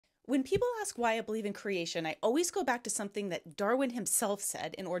When people ask why I believe in creation, I always go back to something that Darwin himself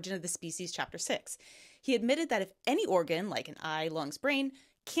said in Origin of the Species, Chapter 6. He admitted that if any organ, like an eye, lungs, brain,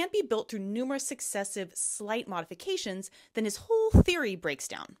 can't be built through numerous successive slight modifications, then his whole theory breaks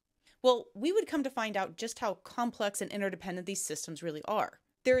down. Well, we would come to find out just how complex and interdependent these systems really are.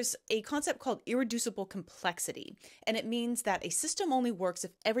 There's a concept called irreducible complexity, and it means that a system only works if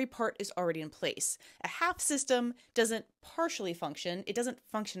every part is already in place. A half system doesn't partially function, it doesn't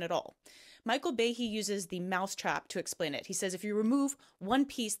function at all. Michael Behe uses the mousetrap to explain it. He says if you remove one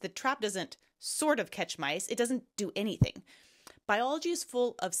piece, the trap doesn't sort of catch mice, it doesn't do anything. Biology is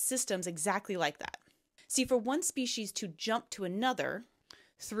full of systems exactly like that. See, for one species to jump to another,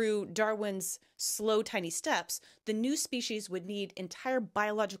 through Darwin's slow, tiny steps, the new species would need entire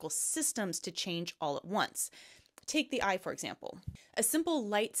biological systems to change all at once. Take the eye, for example. A simple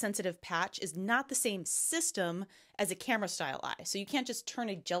light-sensitive patch is not the same system as a camera-style eye. So you can't just turn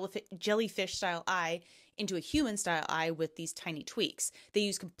a jellyfish-style eye into a human-style eye with these tiny tweaks. They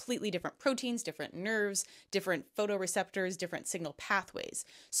use completely different proteins, different nerves, different photoreceptors, different signal pathways.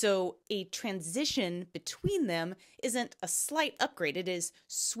 So a transition between them isn't a slight upgrade, it is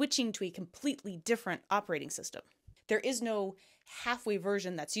switching to a completely different operating system. There is no halfway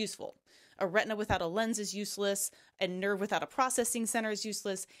version that's useful. A retina without a lens is useless, a nerve without a processing center is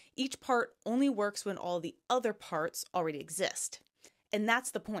useless. Each part only works when all the other parts already exist. And that's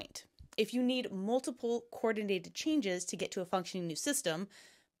the point. If you need multiple coordinated changes to get to a functioning new system,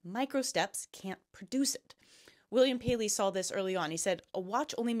 microsteps can't produce it. William Paley saw this early on. He said, a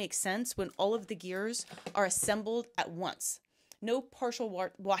watch only makes sense when all of the gears are assembled at once. No partial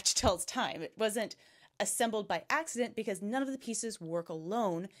watch tells time. It wasn't assembled by accident because none of the pieces work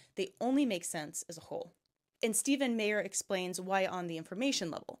alone. They only make sense as a whole. And Stephen Mayer explains why on the information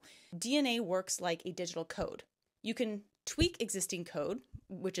level. DNA works like a digital code. You can tweak existing code,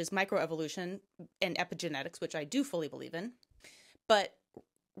 which is microevolution and epigenetics, which I do fully believe in, but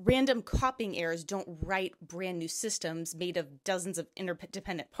random copying errors don't write brand new systems made of dozens of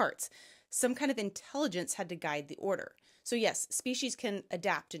interdependent parts. Some kind of intelligence had to guide the order. So yes, species can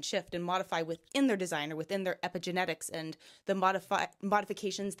adapt and shift and modify within their design or within their epigenetics and the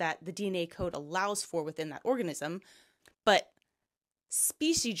modifications that the DNA code allows for within that organism, but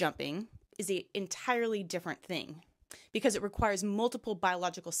species jumping is an entirely different thing because it requires multiple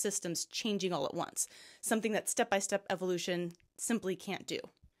biological systems changing all at once, something that step-by-step evolution simply can't do.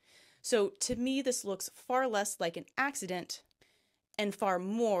 So to me, this looks far less like an accident and far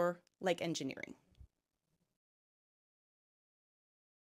more like engineering.